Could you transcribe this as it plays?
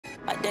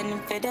getting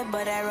fitted,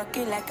 but I rock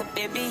it like a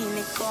baby in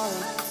a car.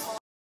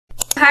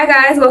 Hi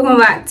guys, welcome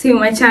back to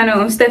my channel.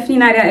 I'm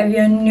Stephanienadia if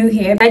you're new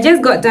here. I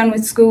just got done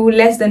with school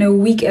less than a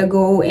week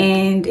ago,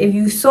 and if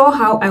you saw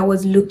how I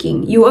was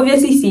looking, you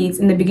obviously see it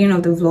in the beginning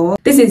of the vlog.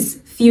 This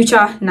is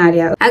future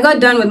Nadia. I got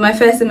done with my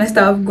first semester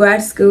of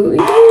grad school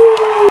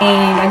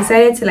and I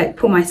decided to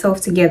put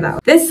myself together.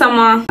 This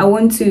summer I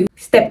want to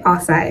step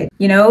outside,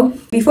 you know.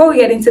 Before we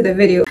get into the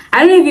video, I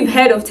don't know if you've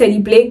heard of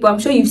teddyblake, but I'm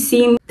sure you've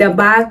seen the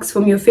bags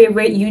from your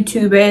favorite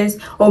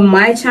YouTubers on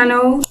my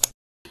channel.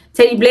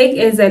 Teddyblake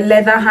is a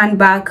leather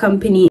handbag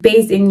company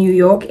based in New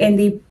York, and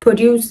they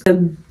produce the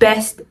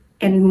best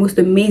and most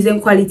amazing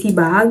quality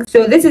bags.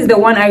 So this is the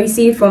one I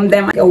received from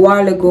them a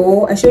while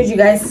ago. I showed you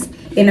guys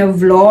in a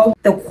vlog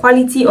the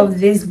quality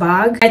of this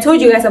bag. I told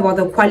you guys about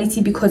the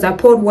quality because I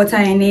poured water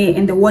in it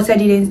and the water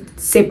didn't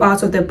sip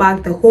out of the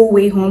bag the whole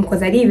way home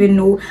because I didn't even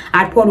know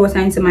I'd poured water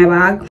into my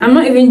bag. I'm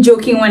not even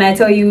joking when I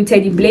tell you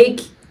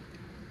teddyblake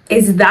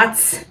is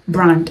that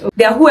brand.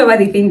 They are whoever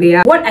they think they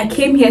are. What I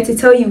came here to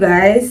tell you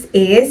guys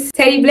is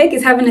teddyblake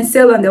is having a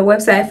sale on their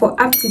website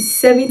for up to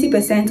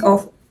 70%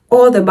 off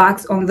all the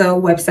bags on the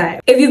website.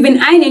 If you've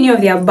been eyeing any of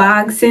their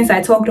bags since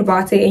I talked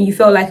about it and you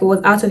felt like it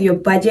was out of your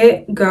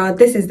budget, girl,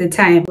 this is the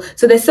time.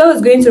 So the sale is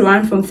going to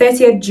run from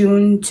 30th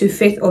June to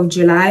 5th of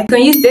July. You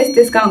can use this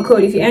discount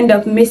code if you end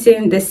up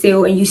missing the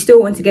sale and you still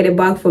want to get a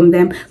bag from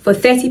them for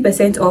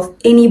 30% off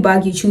any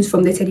bag you choose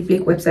from the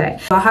teddyblake website.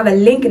 So I'll have a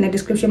link in the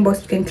description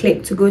box you can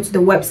click to go to the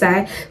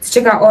website to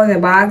check out all the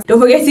bags.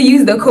 Don't forget to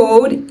use the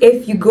code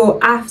if you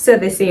go after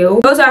the sale.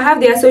 Also, I have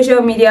their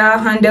social media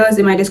handles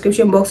in my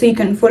description box so you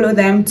can follow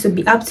them to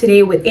be up to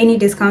date with any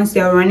discounts they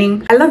are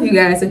running. I love you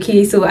guys,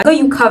 okay? So I got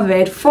you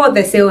covered for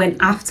the sale and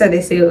after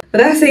the sale.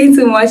 Without saying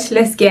too much,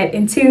 let's get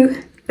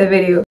into the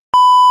video.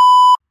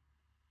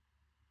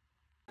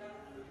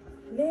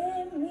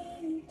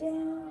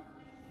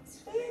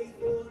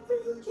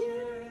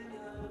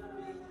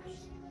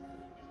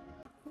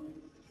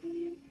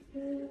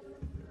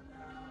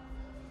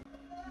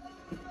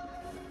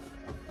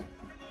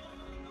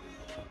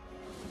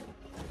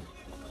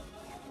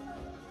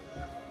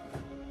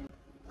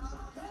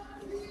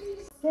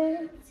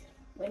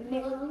 Let me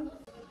down,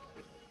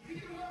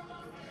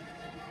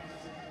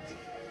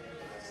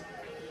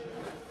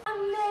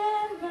 I've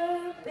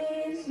never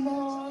been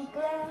more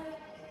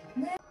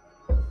glad.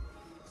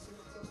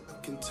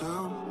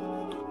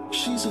 Town.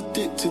 She's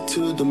addicted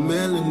to the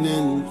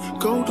melanin.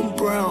 Golden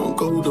brown,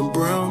 golden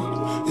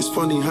brown. It's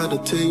funny how the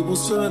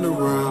tables turn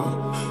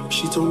around.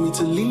 She told me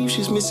to leave,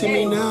 she's missing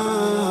me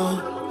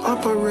now.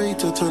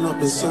 Operator, turn up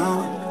the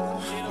sound.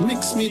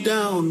 Mix me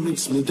down,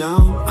 mix me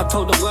down. I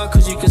told the world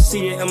cause you can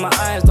see it in my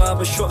eyes. The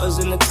other shotters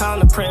in the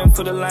town are praying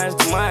for the lion's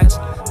demise.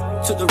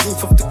 Took the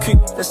roof off the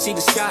coupe, let's see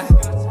the sky.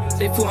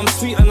 They thought I'm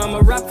sweet and I'm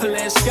a rapper,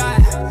 let's sky.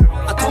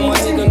 I told my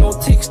nigga no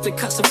ticks, the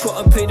cats have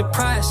gotta pay the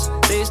price.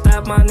 They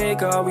stab my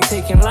nigga, are we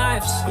taking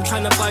lives? I'm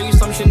trying to buy you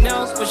some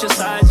Chanel's, what's your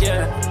size,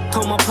 yeah.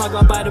 Told my plug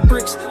I'll buy the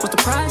bricks, what's the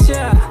price,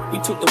 yeah. We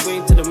took the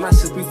wave to the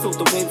masses, we felt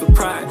the wave of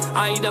pride.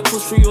 I eat that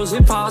push through your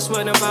zipper, I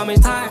swear the rhyme is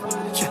tight.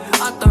 Yeah,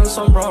 I done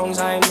some wrongs,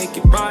 I ain't make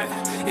it right.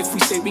 If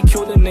we say we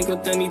killed a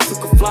nigga, then he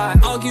took a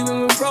flight.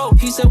 Arguing with bro,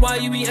 he said why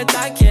you eat a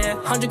dyke, yeah.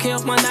 100k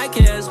off my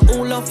Nikes,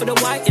 all up for the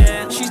white,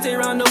 yeah. She stay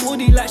round the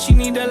woody like she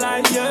need a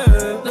light,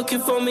 yeah. Looking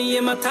for me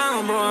in my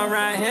town, bro, I'm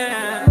right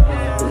here.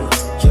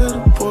 Yeah,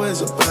 the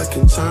boys are back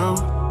in town.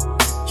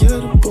 Yeah,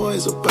 the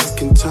boys are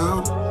back in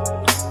town.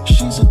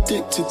 She's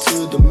addicted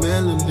to the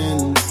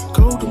melanin.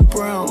 Golden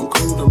brown,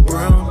 golden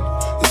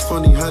brown. It's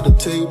funny how the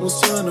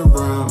tables turn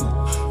around.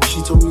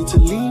 She told me to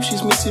leave,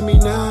 she's missing me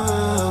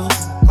now.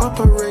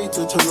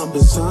 Operator, turn up the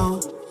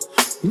sound.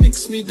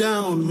 Mix me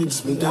down,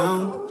 mix me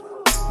down.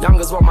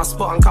 Youngers want my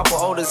spot and couple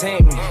olders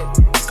hate me.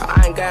 Cause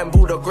I ain't going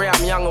bald or grey,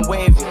 I'm young and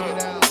wavy.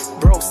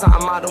 Broke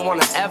something I don't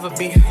wanna ever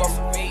be.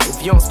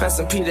 If you don't spend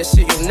some P, this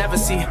shit you'll never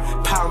see.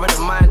 Power of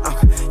the mind,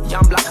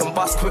 young black and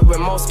bust quick with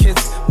most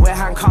kids wear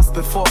handcuffs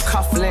before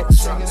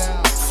cufflinks.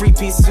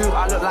 3-piece suit,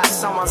 I look like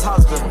someone's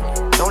husband.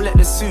 Don't let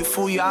the suit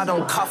fool you, I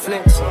don't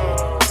cufflinks.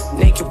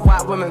 Naked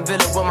white women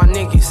villa with my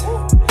niggas.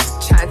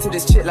 Chatting to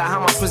this chick like how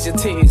much was your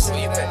titties.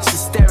 She's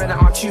staring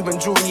at my Cuban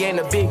jewelry, ain't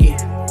a biggie.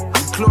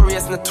 I'm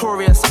glorious,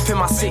 notorious up in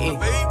my city.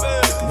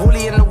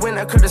 Woolly in the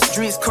winter cause the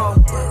streets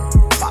cold.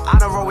 But I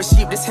don't roll with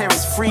sheep, this hair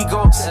is free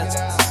goats.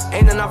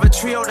 Ain't another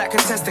trio that can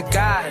test the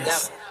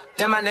guys.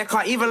 Them man, they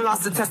can't even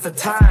last the test of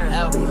time.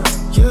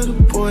 Yeah, the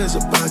boys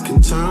are back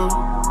in town.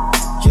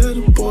 Yeah,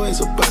 the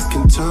boys are back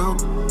in town.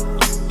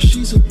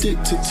 She's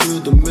addicted to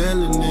the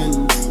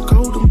melanin.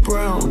 Golden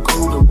brown,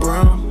 golden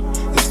brown.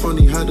 It's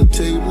funny how the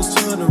tables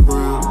turn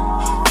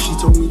around. She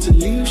told me to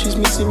leave, she's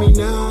missing me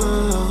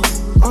now.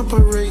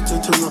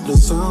 Operator, turn up the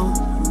sound.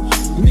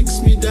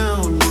 Mix me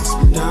down, mix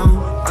me down.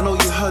 I know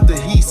you heard the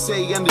he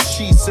say and the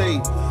she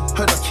say.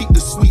 Heard I keep the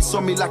sweets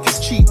on me like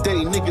it's cheat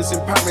day. Niggas in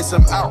Paris,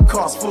 I'm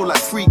outcast, feel like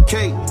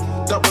 3K.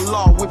 Double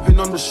R whipping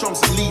on the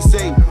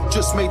Champs-Elysees.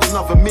 Just made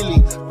another milli.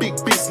 Big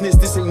business,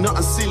 this ain't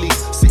nothing silly.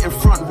 Sitting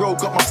front row,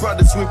 got my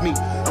brothers with me.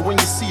 And when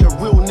you see a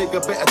real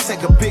nigga, better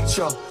take a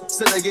picture.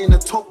 Said I ain't a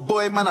top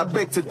boy, man, I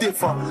beg to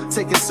differ.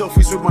 Taking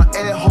selfies with my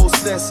air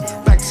hostess.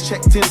 Bags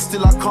checked in,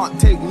 still I can't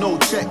take no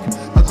check.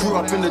 I grew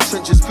up in the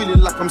trenches,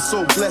 feeling like I'm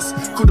so blessed.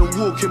 Couldn't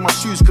walk in my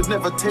shoes, could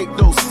never take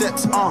those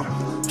steps.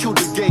 Killed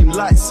the game,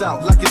 lights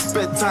out, like it's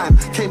bedtime.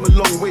 Came a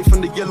long way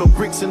from the yellow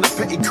bricks and the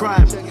petty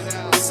crime.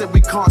 They said we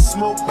can't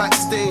smoke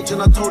backstage,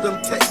 and I told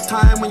them take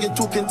time when you're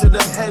talking to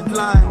the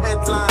headline.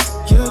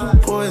 Yeah,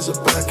 the boys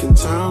are back in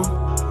town.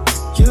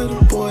 Yeah,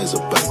 the boys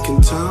are back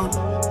in town.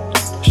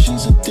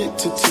 She's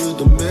addicted to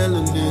the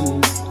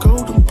melanin.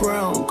 Golden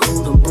brown,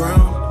 golden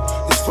brown.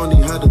 It's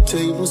funny how the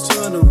tables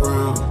turn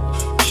around.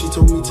 She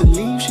told me to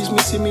leave, she's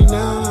missing me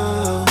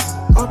now.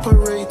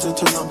 Operator,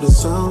 turn up the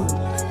sound.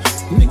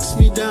 Mix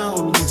me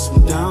down, mix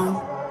me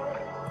down.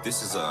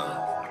 This is a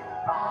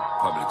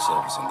public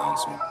service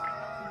announcement.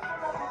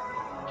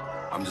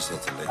 I'm just here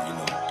to let you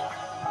know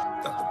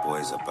that the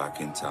boys are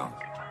back in town.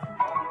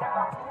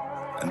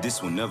 And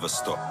this will never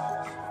stop.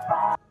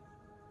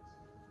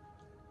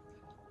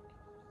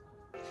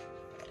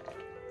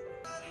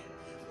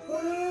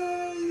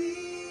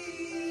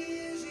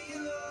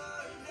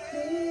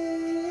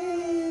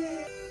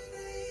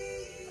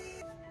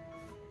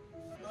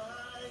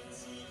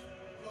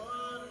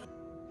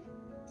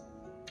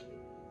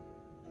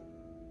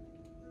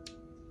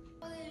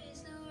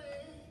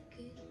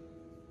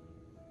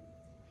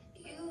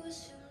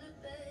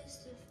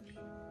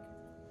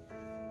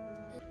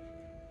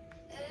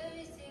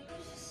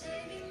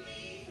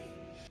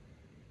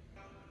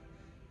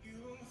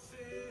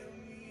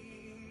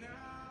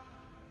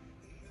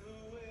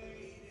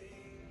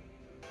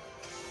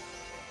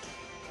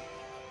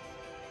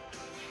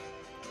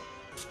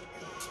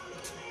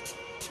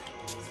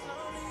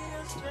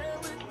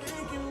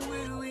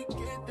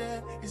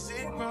 Is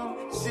it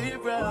wrong? Is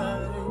it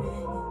right?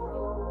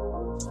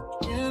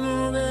 You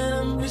know that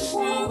I miss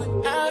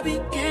you. I be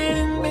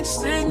getting mixed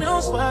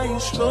signals while you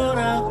scroll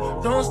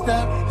down. Don't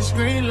stop this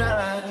green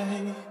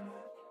light.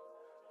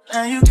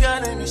 Now you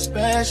gotta be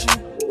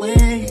special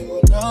when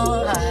you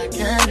know I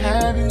can't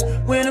have you.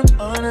 When I'm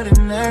under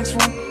the next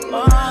one,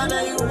 oh,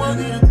 now you want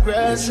the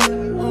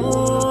aggressive.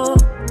 Oh,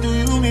 do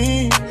you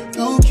mean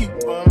you keep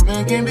on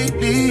making me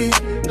believe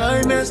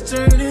nightmares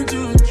turn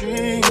into a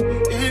dream?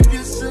 If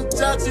you're so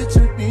toxic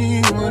to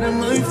me, what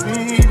am I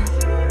feeling?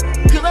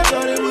 Cause I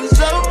thought it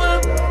was over.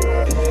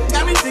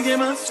 Got me thinking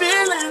my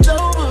feelings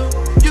over.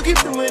 You keep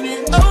doing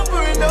it over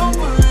and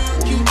over.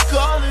 You keep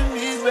calling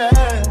me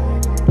back.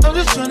 I'm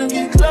just trying to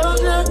get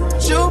closer.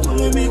 You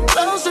pulling me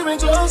closer and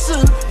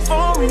closer.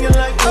 For me, you're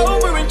like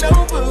over and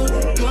over.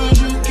 Cause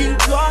you keep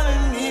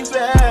calling me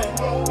back.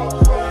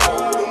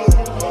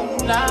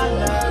 La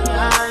la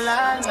la la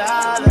la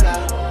la.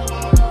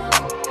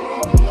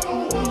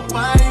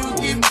 Why you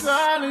keep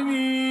calling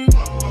me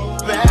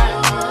back?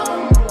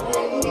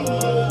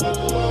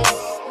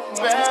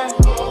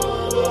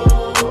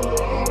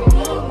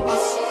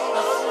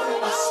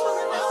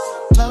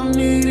 I'm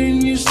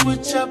needing you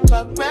switch up.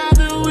 I'd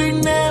rather we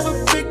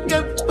never pick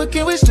up, but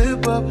can we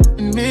slip up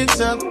and mix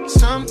up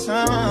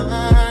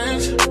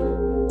sometimes?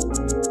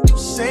 You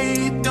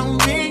say it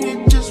don't mean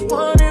you just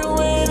want it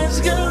when it's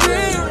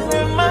convenient.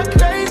 Am I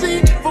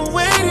crazy for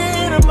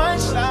waiting on my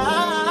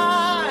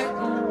side?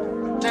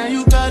 Now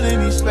you calling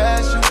me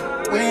special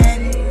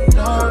when you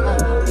know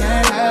I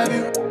can't have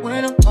you.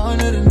 When I'm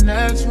under the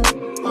next one,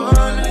 oh,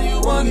 now you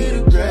want to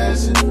get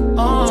aggressive.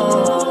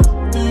 Oh,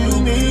 do you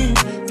mean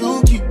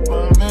you keep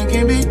on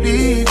making me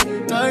believe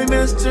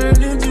nightmares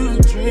turn into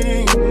a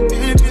dream?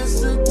 If you're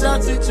so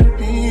toxic to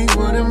me,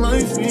 what am I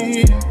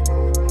feeling?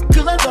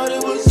 Cause I thought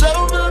it was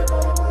over.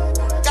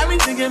 Got me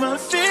thinking my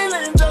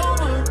feelings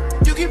over.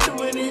 You keep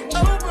doing it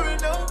over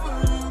and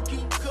over. You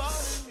keep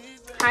calling me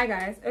back. Hi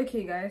guys.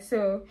 Okay guys,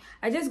 so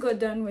I just got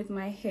done with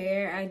my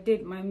hair. I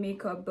did my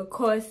makeup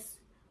because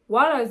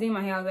while I was doing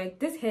my hair I was like,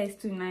 this hair is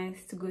too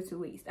nice to go to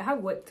waste. I have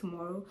work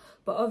tomorrow,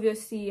 but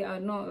obviously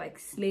I'll not like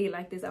slay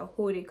like this. I'll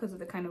hold it because of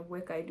the kind of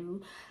work I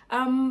do.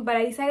 But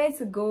I decided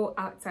to go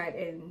outside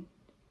and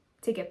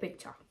take a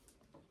picture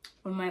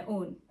on my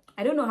own.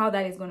 I don't know how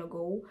that is gonna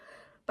go,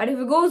 but if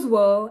it goes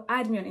well,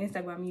 add me on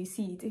Instagram, you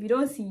see it. If you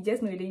don't see,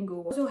 just know it didn't go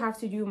well. I also have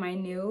to do my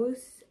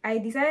nails. I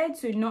decided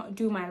to not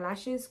do my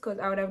lashes because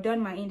I would have done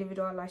my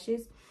individual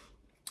lashes,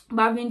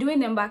 but I've been doing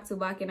them back to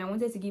back and I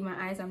wanted to give my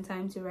eyes some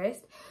time to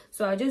rest.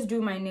 So I'll just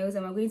do my nails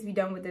and we're going to be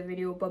done with the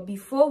video. But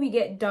before we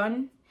get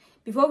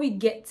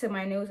to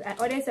my nails, I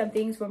ordered some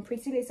things from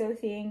Pretty Little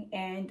Thing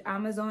and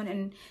Amazon,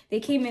 and they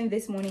came in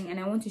this morning, and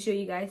I want to show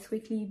you guys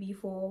quickly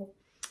before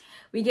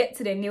we get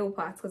to the nail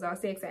part because I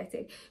was so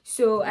excited.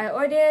 So I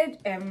ordered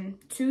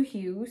 2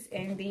 hues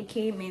and they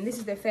came in. This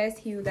is the first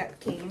hue that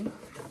came.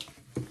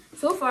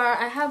 So far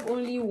I have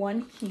only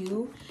 1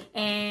 hue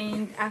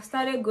and I've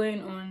started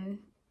going on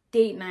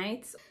date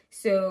nights.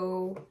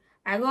 So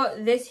I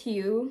got this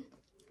hue,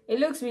 It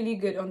looks really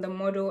good on the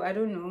model. I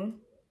don't know,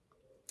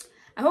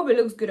 I hope it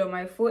looks good on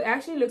my foot. It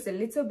actually looks a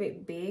little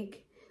bit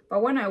big,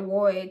 but when I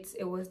wore it,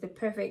 it was the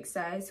perfect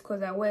size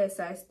because I wear a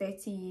size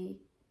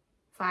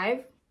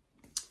 35.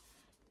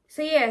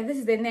 So yeah, this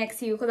is the next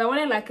heel because I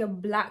wanted like a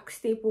black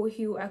staple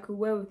heel I could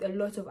wear with a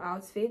lot of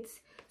outfits.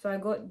 So I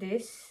got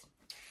this.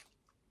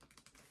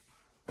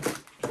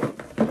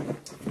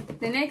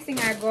 The next thing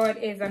I got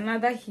is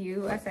another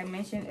heel, as I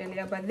mentioned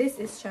earlier, but this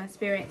is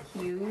transparent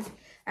heels.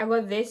 I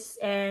got this,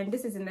 and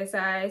this is in the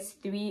size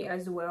 3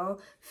 as well.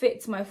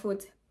 Fits my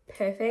foot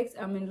perfect.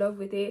 I'm in love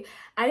with it.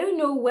 I don't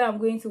know where I'm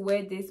going to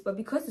wear this, but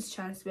because it's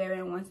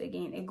transparent, once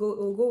again,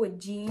 it'll go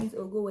with jeans,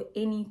 it'll go with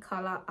any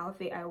color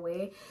outfit I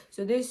wear.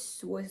 So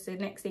this was the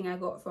next thing I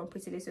got from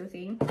Pretty Little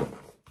Thing.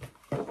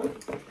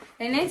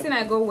 The next thing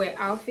I got were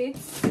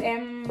outfits.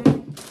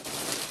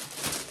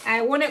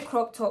 I wanted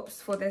crop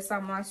tops for the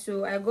summer,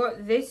 so I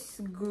got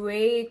this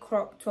gray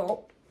crop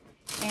top,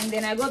 and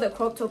then I got the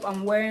crop top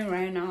I'm wearing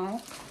right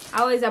now.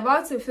 I was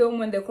about to film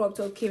when the crop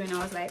top came, and I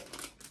was like,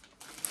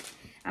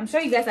 I'm sure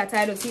you guys are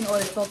tired of seeing all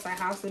the tops I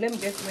have, so let me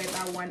just wear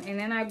that one. And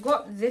then I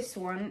got this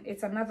one.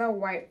 It's another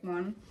white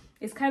one.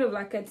 It's kind of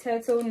like a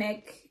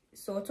turtleneck,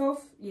 sort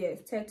of. Yeah,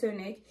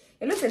 turtleneck.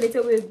 It looks a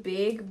little bit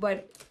big,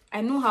 but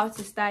I know how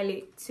to style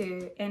it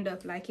to end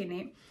up liking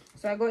it.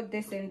 So I got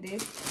this and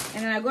this,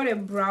 and then I got a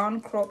brown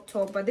crop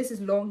top, but this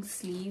is long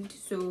sleeved,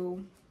 so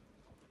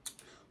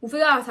we'll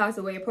figure out how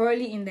to wear it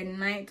probably in the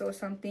night or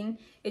something.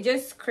 It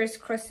just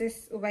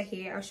crisscrosses over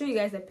here. I'll show you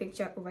guys a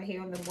picture over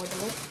here on the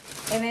model.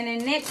 And then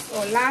the next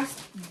or last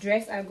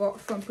dress I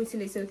got from Pretty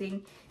Little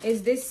Thing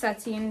is this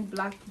satin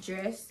black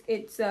dress.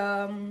 It's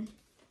it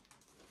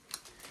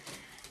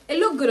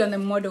looked good on the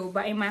model,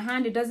 but in my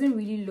hand it doesn't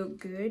really look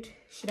good.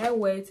 Should I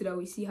wear it so that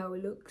we see how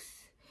it looks?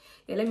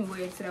 Yeah, let me wear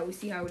it so that we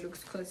see how it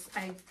looks, because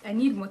I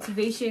need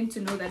motivation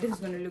to know that this is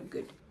going to look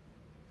good.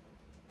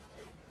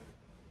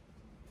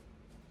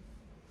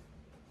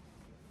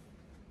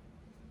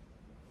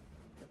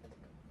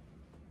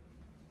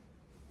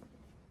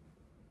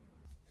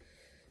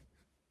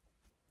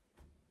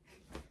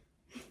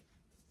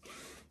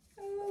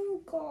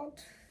 Oh god,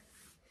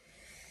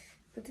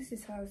 but this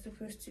is how it's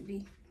supposed to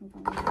be.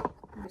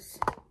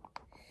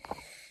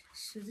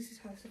 So this is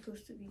how it's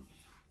supposed to be.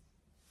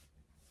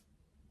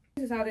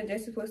 This is how the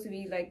dress is supposed to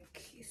be,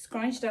 like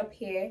scrunched up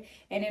here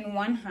and in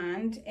one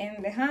hand,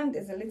 and the hand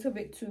is a little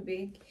bit too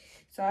big,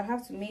 so I'll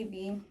have to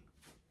maybe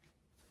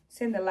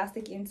send the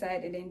elastic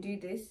inside and then do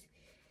this.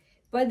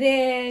 But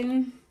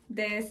then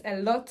there's a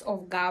lot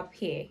of gap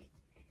here.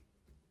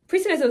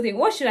 Pretty Little Thing,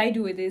 what should I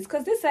do with this?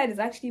 Because this side is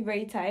actually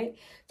very tight,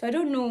 so I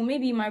don't know,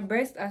 maybe my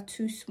breasts are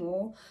too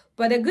small.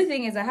 But the good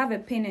thing is I have a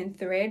pin and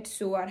thread,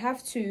 so I'd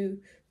have to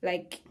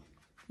like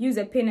use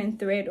a pin and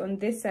thread on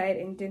this side,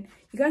 and then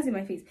you can't see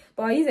my face,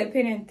 but I'll use a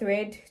pin and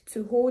thread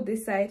to hold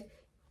this side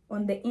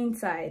on the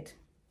inside,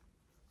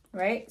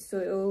 right?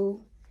 So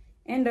it'll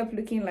end up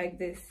looking like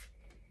this.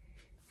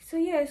 So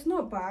yeah, it's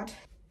not bad.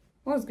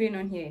 What's going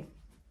on here?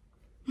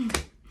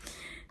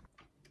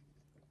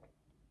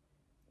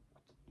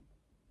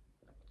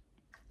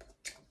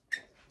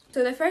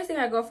 So the first thing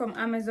I got from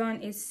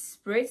Amazon is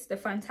Spritz, the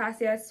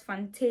Fantasia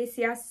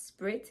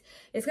Spritz.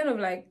 It's kind of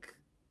like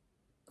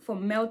for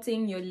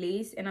melting your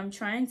lace, and I'm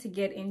trying to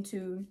get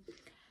into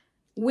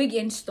wig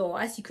in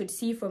store, as you could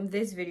see from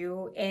this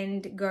video.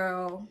 And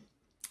girl,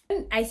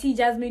 I see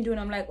Jasmine doing,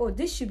 I'm like, oh,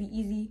 this should be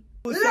easy.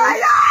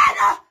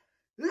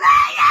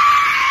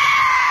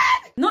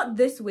 Not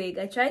this wig.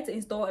 I tried to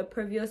install a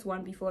previous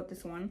one before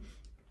this one.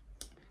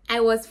 I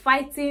was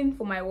fighting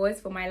for my words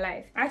for my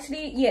life.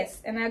 Actually,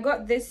 yes, and I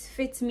got this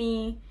Fit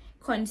Me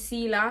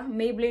concealer,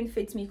 Maybelline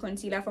Fit Me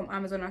concealer from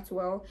Amazon as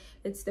well.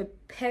 It's the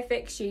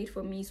perfect shade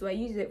for me, so I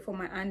use it for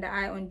my under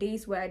eye on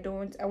days where I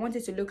want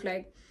it to look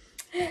like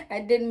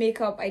I did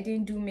makeup, I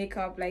didn't do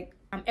makeup, like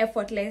I'm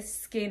effortless,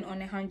 skin on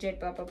 100,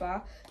 blah blah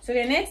blah. So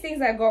the next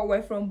things I got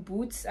were from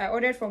Boots. I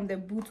ordered from the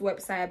Boots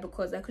website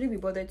because I couldn't be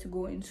bothered to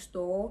go in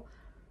store.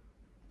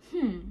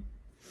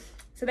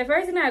 So the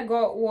first thing I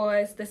got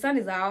was, the sun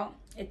is out,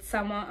 it's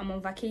summer, I'm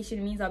on vacation,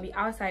 it means I'll be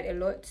outside a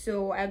lot.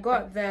 So I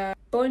got the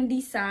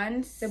Bondi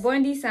Sands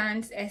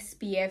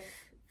SPF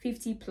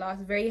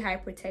 50+, very high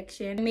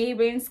protection,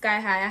 Maybelline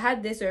Sky High. I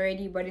had this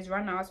already, but it's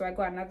run out, so I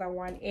got another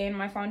one. And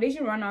my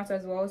foundation ran out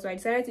as well, so I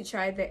decided to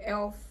try the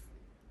e.l.f.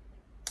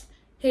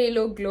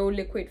 Halo Glow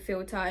liquid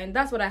filter, and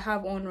that's what I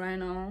have on right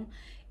now.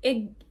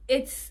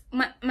 It's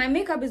my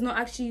makeup is not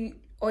actually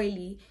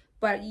oily,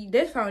 but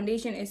this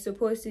foundation is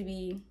supposed to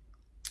be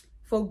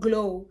for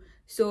glow,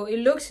 so it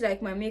looks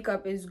like my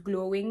makeup is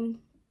glowing.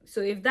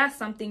 So if that's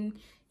something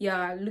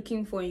you're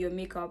looking for in your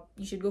makeup,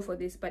 you should go for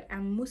this. But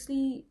I'm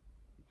mostly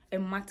a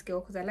matte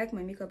girl because I like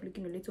my makeup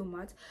looking a little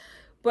matte,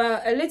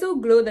 but a little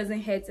glow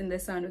doesn't hurt in the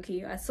sun,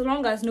 okay? As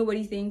long as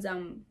nobody thinks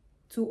I'm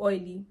too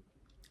oily.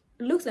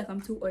 It looks like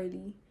I'm too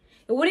oily.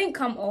 It wouldn't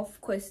come off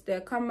because the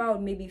camera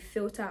would maybe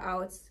filter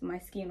out my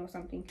skin or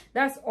something.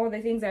 That's all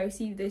the things I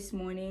received this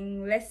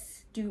morning.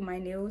 Let's do my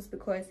nails,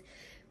 because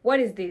what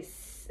is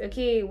this?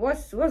 Okay,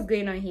 what's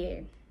going on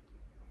here?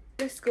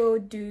 let's go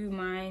do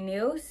my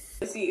nails.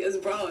 See, it's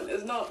brown.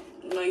 It's not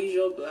my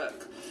usual black,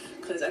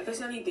 because I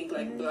personally think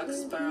like black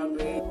spiral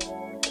braid.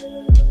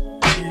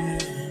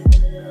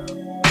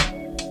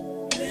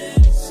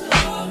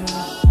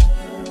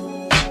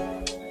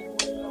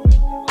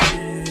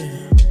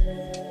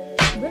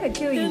 I'm gonna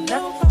kill you.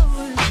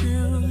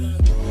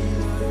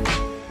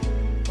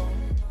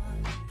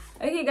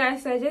 Okay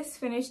guys, so I just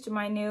finished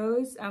my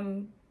nails.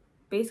 I'm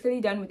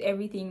basically done with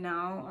everything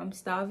now. I'm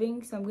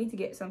starving, so I'm going to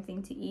get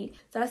something to eat.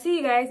 So I'll see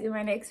you guys in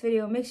my next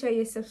video. Make sure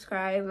you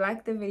subscribe,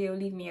 like the video,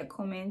 leave me a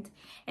comment,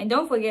 and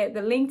don't forget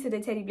the link to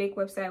the Teddy Blake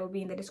website will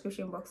be in the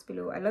description box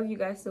below. I love you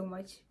guys so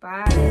much.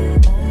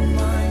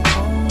 Bye.